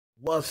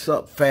What's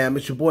up, fam?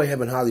 It's your boy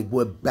Heaven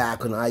Hollywood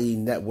back on IE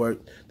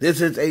Network.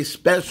 This is a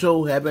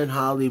special Heaven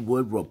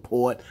Hollywood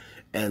report,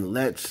 and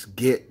let's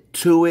get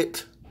to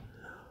it.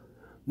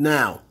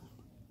 Now,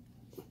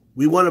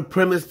 we want to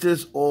premise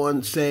this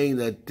on saying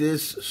that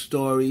this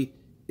story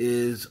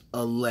is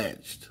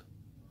alleged.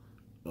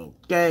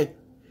 Okay?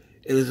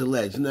 It is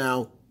alleged.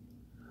 Now,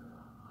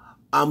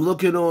 I'm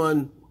looking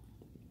on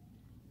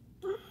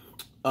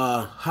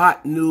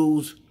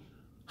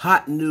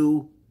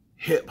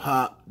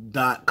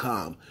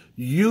hotnewhiphop.com.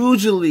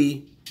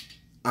 Usually,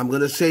 I'm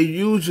going to say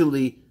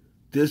usually,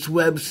 this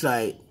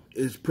website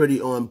is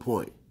pretty on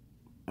point.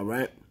 All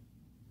right?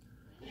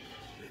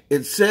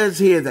 It says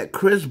here that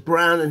Chris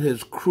Brown and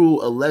his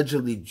crew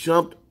allegedly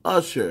jumped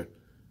Usher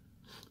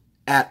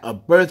at a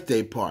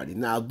birthday party.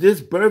 Now, this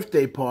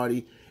birthday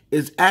party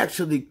is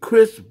actually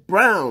Chris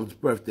Brown's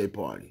birthday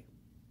party.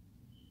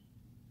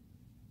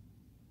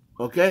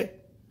 Okay?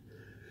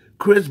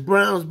 Chris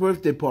Brown's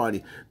birthday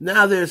party.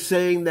 Now they're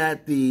saying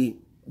that the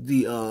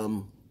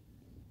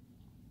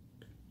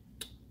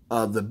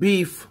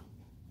beef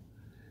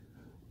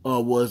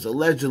was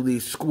allegedly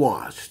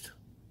squashed.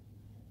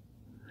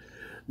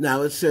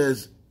 Now it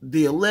says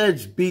the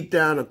alleged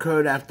beatdown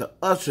occurred after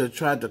Usher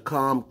tried to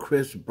calm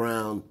Chris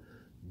Brown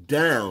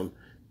down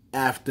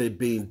after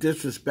being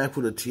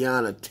disrespectful to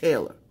Tiana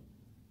Taylor.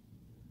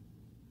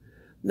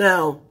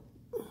 Now,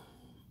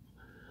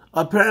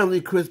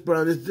 apparently Chris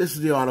Brown, this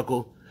is the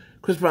article,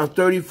 Chris Brown's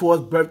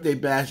 34th birthday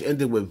bash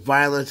ended with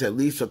violence, at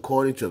least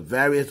according to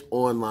various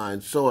online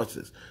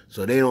sources.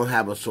 So they don't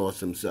have a source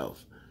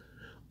themselves.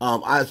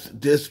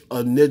 This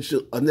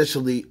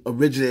initially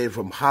originated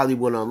from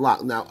Hollywood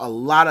Unlocked. Now, a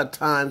lot of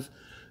times,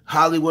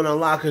 Hollywood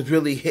Unlocked is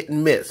really hit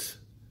and miss.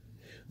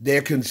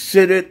 They're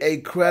considered a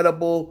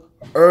credible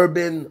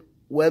urban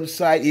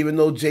website, even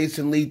though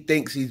Jason Lee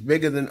thinks he's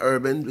bigger than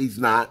urban. He's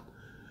not.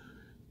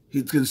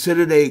 He's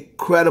considered a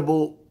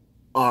credible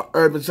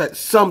urban site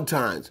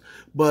sometimes,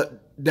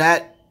 but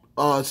that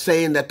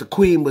saying that the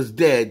queen was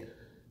dead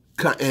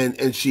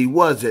and she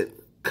wasn't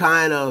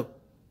kind of,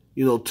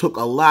 took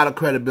a lot of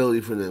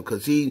credibility from them,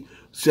 because he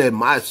said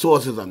my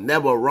sources are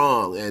never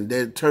wrong, and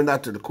then it turned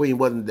out that the queen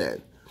wasn't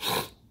dead.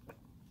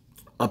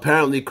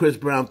 Apparently, Chris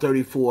Brown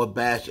 34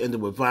 bash ended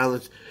with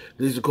violence,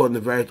 at least according to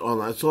various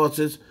online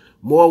sources.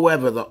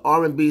 Moreover, the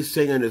R&B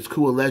singer and his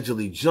crew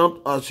allegedly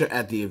jumped Usher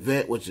at the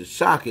event, which is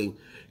shocking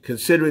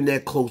considering their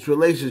close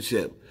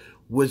relationship,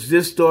 which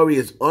this story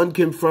is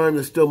unconfirmed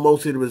and still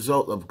mostly the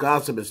result of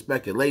gossip and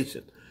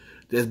speculation.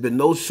 There's been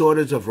no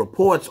shortage of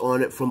reports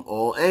on it from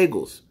all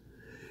angles,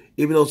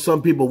 even though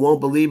some people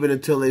won't believe it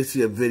until they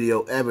see a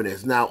video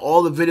evidence. Now,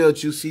 all the video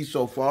that you see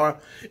so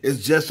far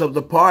is just of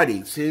the party.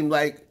 It seemed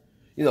like,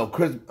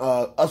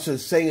 Usher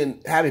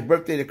singing happy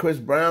birthday to Chris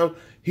Brown.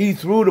 He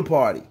threw the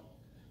party.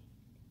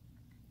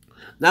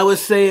 Now it's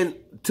saying,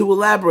 to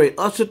elaborate,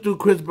 Usher threw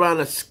Chris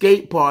Brown a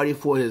skate party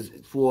for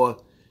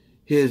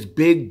his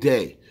big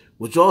day,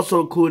 which also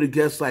included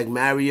guests like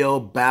Mario,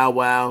 Bow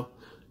Wow,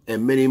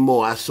 and many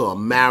more. I saw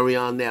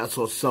Marion there. I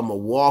saw Summer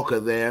Walker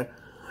there.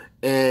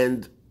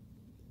 And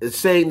it's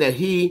saying that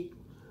he,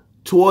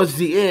 towards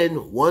the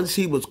end, once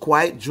he was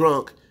quite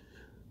drunk,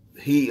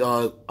 he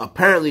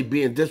apparently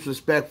being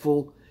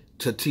disrespectful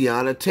to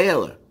Tiana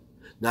Taylor.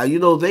 Now,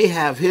 they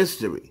have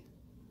history.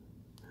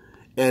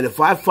 And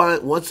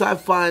once I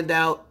find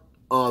out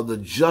the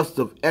gist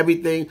of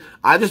everything,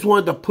 I just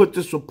wanted to put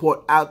this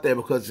report out there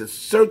because it's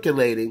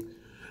circulating.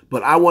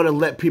 But I want to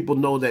let people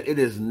know that it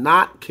is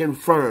not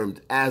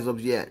confirmed as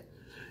of yet.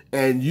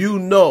 And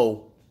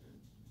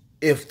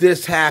if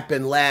this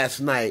happened last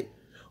night,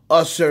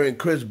 Usher and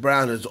Chris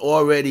Brown has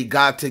already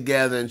got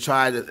together and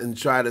tried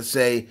to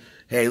say,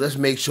 hey, let's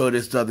make sure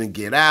this doesn't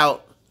get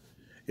out,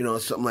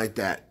 something like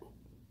that.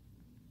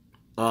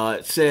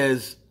 It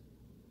says,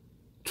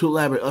 to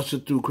elaborate, Usher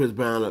threw Chris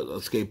Brown a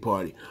skate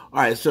party.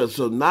 All right,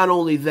 so not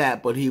only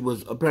that, but he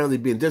was apparently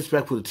being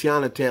disrespectful to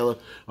Tiana Taylor,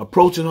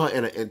 approaching her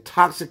in an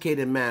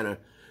intoxicated manner.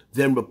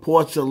 Then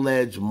reports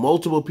allege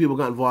multiple people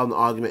got involved in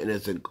the argument, and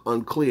it's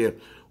unclear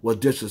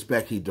what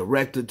disrespect he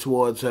directed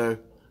towards her.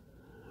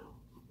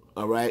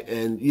 All right,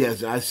 and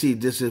yes, I see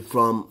this is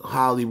from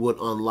Hollywood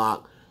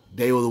Unlocked.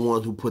 They were the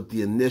ones who put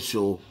the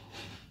initial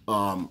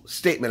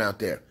statement out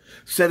there.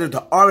 Said that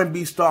the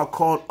R&B star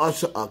called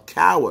Usher a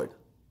coward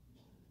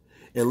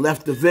and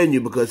left the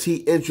venue because he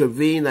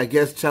intervened, I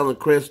guess, telling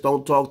Chris,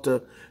 don't talk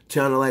to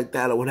Tiana like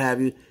that or what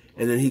have you.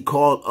 And then he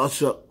called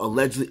Usher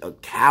allegedly a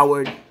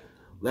coward,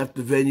 left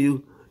the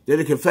venue. Then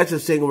the confession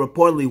singer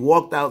reportedly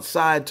walked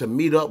outside to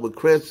meet up with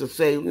Chris to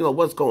say,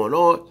 what's going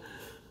on?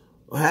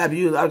 What have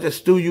you? I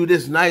just threw you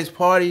this nice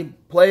party,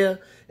 player,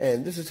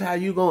 and this is how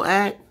you gonna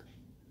act?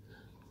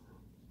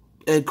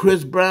 And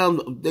Chris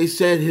Brown, they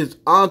said his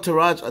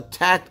entourage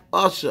attacked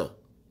Usher.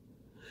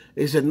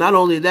 They said not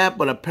only that,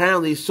 but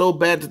apparently so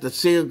bad that the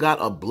singer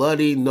got a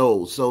bloody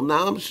nose. So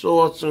now I'm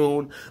sure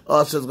soon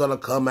Usher's going to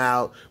come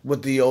out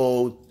with the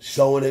old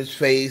showing his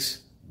face.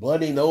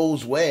 Bloody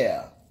nose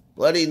where?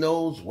 Bloody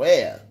nose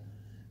where?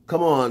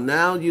 Come on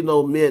now,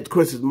 me and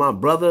Chris is my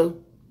brother.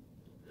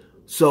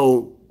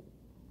 So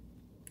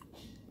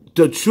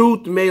the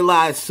truth may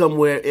lie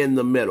somewhere in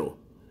the middle.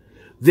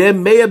 There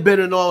may have been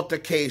an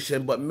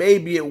altercation, but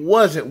maybe it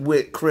wasn't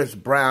with Chris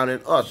Brown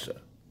and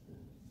Usher.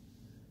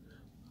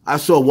 I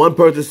saw one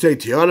person say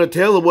Tiana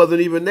Taylor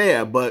wasn't even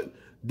there, but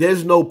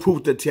there's no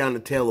proof that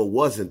Tiana Taylor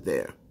wasn't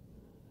there.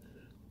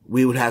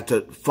 We would have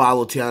to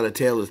follow Tiana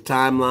Taylor's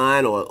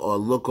timeline or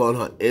look on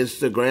her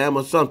Instagram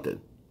or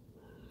something.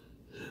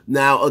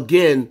 Now,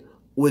 again,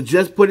 we're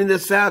just putting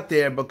this out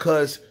there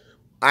because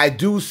I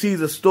do see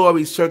the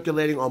story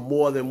circulating on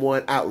more than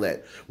one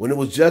outlet. When it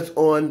was just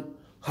on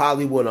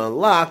Hollywood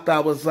Unlocked, I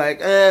was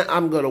like,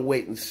 I'm going to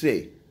wait and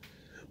see.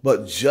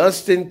 But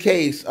just in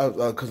case,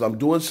 because I'm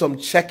doing some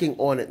checking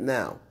on it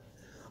now,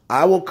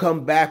 I will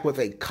come back with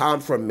a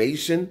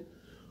confirmation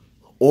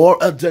or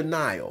a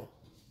denial.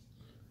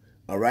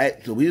 All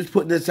right? So we're just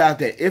putting this out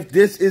there. If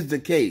this is the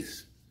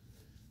case,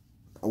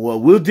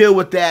 well, we'll deal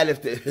with that.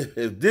 If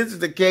this is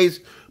the case,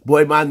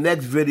 boy, my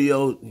next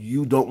video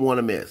you don't want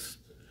to miss.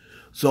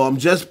 So I'm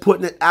just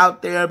putting it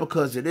out there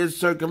because it is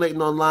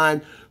circulating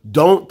online.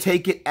 Don't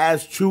take it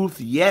as truth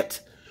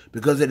yet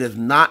because it has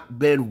not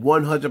been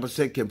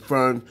 100%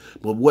 confirmed.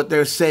 But what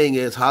they're saying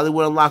is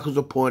Hollywood Unlocked is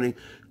reporting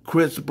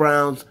Chris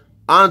Brown's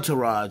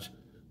Entourage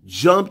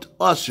jumped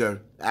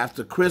Usher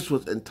after Chris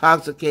was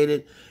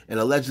intoxicated and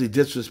allegedly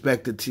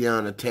disrespected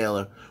Tiana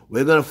Taylor.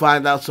 We're going to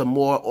find out some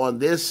more on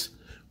this.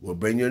 We'll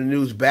bring you the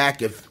news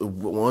back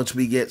once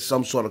we get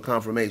some sort of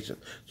confirmation.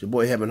 It's your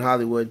boy Heaven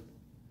Hollywood.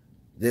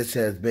 This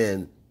has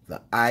been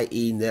the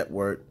IE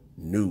Network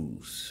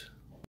News.